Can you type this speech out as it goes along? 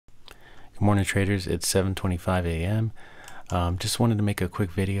Good morning, traders. It's 7:25 a.m. Just wanted to make a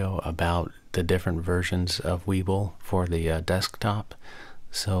quick video about the different versions of Webull for the desktop.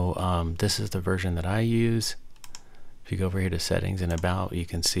 So this is the version that I use. If you go over here to settings and about, you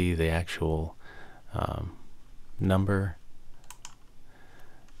can see the actual number,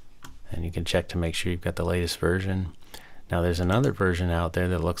 and you can check to make sure you've got the latest version. Now there's another version out there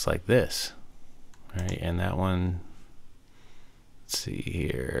that looks like this, right? And that one, let's see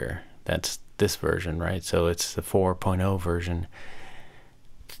here, that's this version, right? So it's the 4.0 version.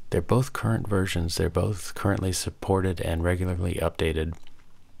 They're both current versions. They're both currently supported and regularly updated.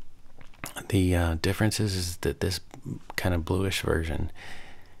 The difference is that this kind of bluish version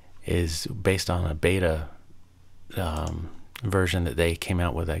is based on a beta version that they came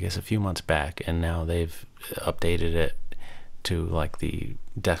out with, I guess, a few months back, and now they've updated it to like the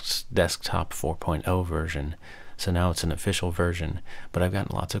desktop 4.0 version. So now it's an official version. But I've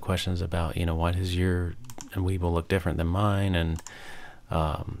gotten lots of questions about, you know, why does your Webull look different than mine, and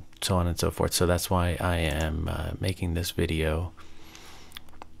so on and so forth. So that's why I am making this video,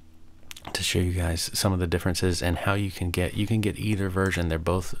 to show you guys some of the differences and how you can get either version. They're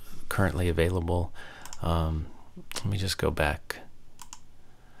both currently available. Let me just go back.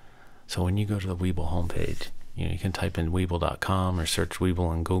 So when you go to the Webull homepage, you can type in Webull.com or search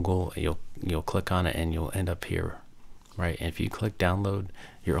Webull in Google. You'll click on it and you'll end up here, right? And if you click download,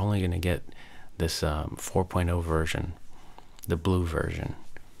 you're only going to get this 4.0 version, the blue version,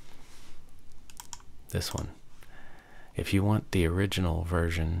 this one. If you want the original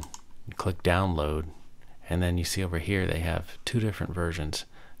version, click download, and then you see over here they have two different versions.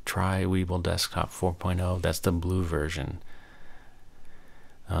 Try Webull Desktop 4.0, that's the blue version.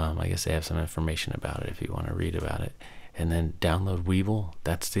 I guess they have some information about it if you want to read about it. And then download Webull,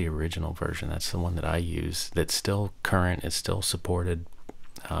 that's the original version. That's the one that I use. That's still current. It's still supported.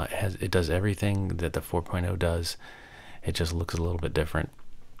 It does everything that the 4.0 does. It just looks a little bit different.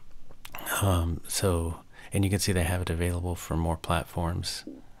 And you can see they have it available for more platforms,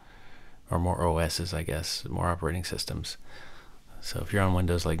 or more OSs, I guess, more operating systems. So if you're on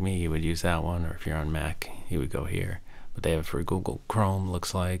Windows like me, you would use that one, or if you're on Mac, you would go here. But they have it for Google Chrome,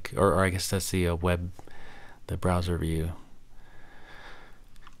 looks like, or I guess that's the the browser view.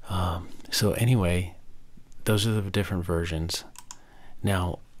 So anyway, those are the different versions.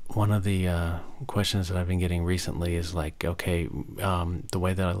 Now, one of the questions that I've been getting recently is like, okay, the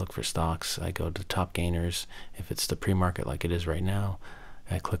way that I look for stocks, I go to top gainers. If it's the pre-market like it is right now,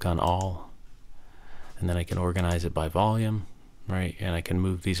 I click on all, and then I can organize it by volume, right? And I can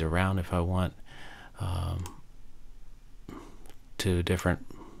move these around if I want, to different,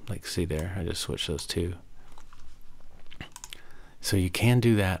 like, see there, I just switched those two. So you can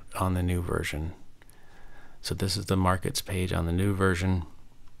do that on the new version. So this is the markets page on the new version.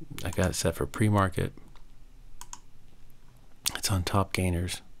 I got it set for pre-market. It's on top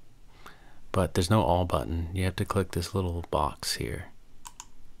gainers, but there's no all button. You have to click this little box here.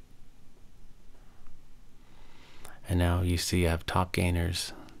 And now you see I have top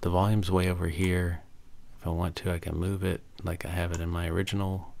gainers. The volume's way over here. If I want to, I can move it like I have it in my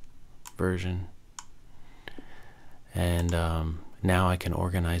original version. And now I can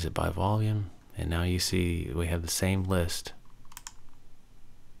organize it by volume. And now you see we have the same list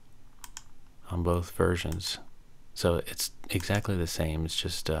on both versions. So it's exactly the same. It's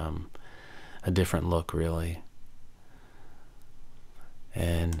just a different look, really.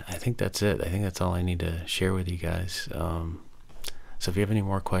 And I think that's it. I think that's all I need to share with you guys. So if you have any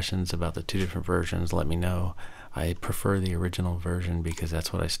more questions about the two different versions, let me know. I prefer the original version because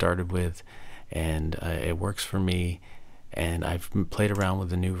that's what I started with, and it works for me. And I've played around with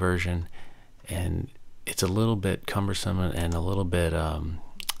the new version, and it's a little bit cumbersome and a little bit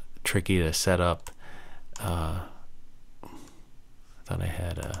tricky to set up. I thought I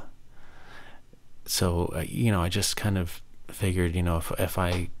had you know, I just kind of figured, you know, if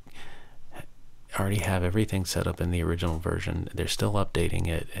I already have everything set up in the original version, they're still updating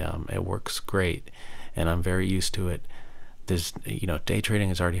it. It works great, and I'm very used to it. There's, you know, day trading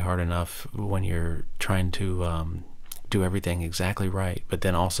is already hard enough when you're trying to do everything exactly right, but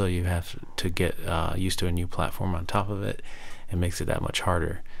then also you have to get used to a new platform on top of it. It makes it that much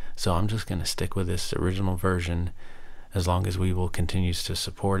harder. So I'm just going to stick with this original version as long as Webull continues to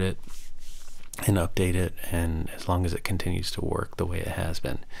support it and update it, and as long as it continues to work the way it has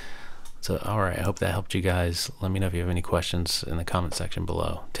been. So, all right, I hope that helped you guys. Let me know if you have any questions in the comment section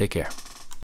below. Take care.